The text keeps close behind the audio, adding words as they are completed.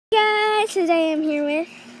today I'm here with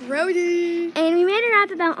Brody. And we made a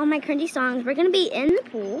rap about all my cringy songs. We're going to be in the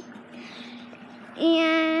pool.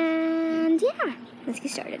 And yeah, let's get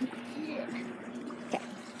started. Okay.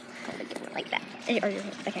 Like that.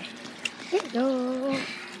 Okay. Here we go. Are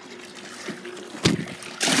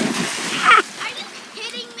you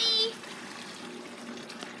kidding me?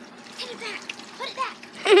 Put it back. Put it back.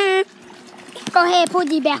 Go ahead, put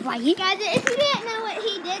it back like you. Guys, if you didn't know what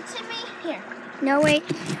he did to me, here. No, wait.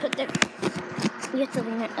 You have to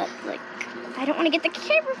lean it up, like, I don't want to get the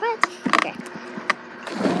camera wet. Okay.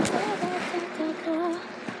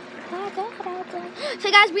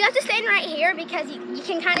 So guys, we have to stand right here because you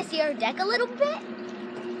can kind of see our deck a little bit.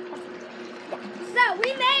 So,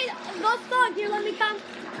 we made those songs. Here, let me come.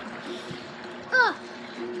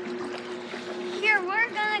 Here, we're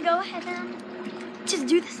going to go ahead and Just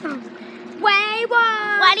do the song.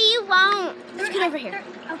 What do you want? Let's get over here.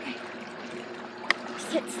 Okay.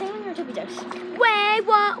 Stay on your tippy toes.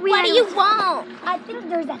 What do you want? I think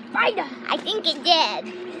there's a spider. I think it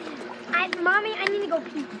did. Mommy, I need to go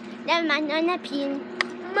pee. Never mind, I'm not peeing.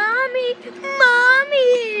 Mommy.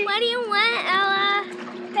 What do you want, Ella?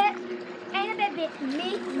 Ain't a bit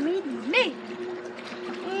me.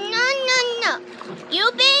 No.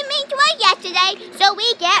 You beat me twice yesterday, so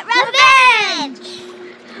we get revenge.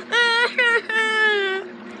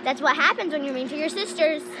 That's what happens when you're mean to your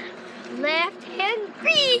sisters. Left hand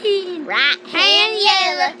green. Right hand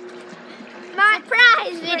yellow. My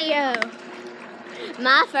Surprise video.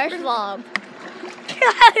 My first vlog.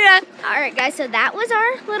 Alright guys, so that was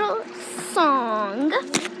our little song.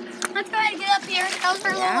 Let's go ahead and get up here. That was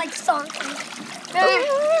our little like song.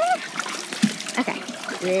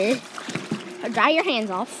 Okay. Dry your hands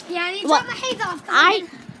off. Yeah, I need to Well, dry my hands off.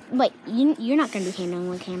 Wait, you're not going to be handling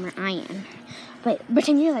one camera. I am. But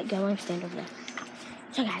pretend you're like going stand over there.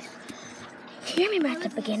 So guys, you remember at the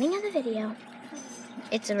beginning of the video,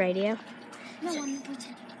 it's a radio. No one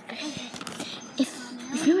pretend.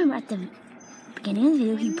 If you remember at the beginning of the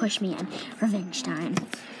video, he pushed me in. Revenge time.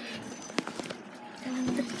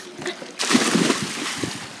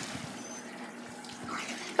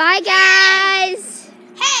 Bye guys.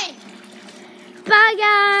 Hey! Bye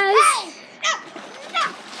guys.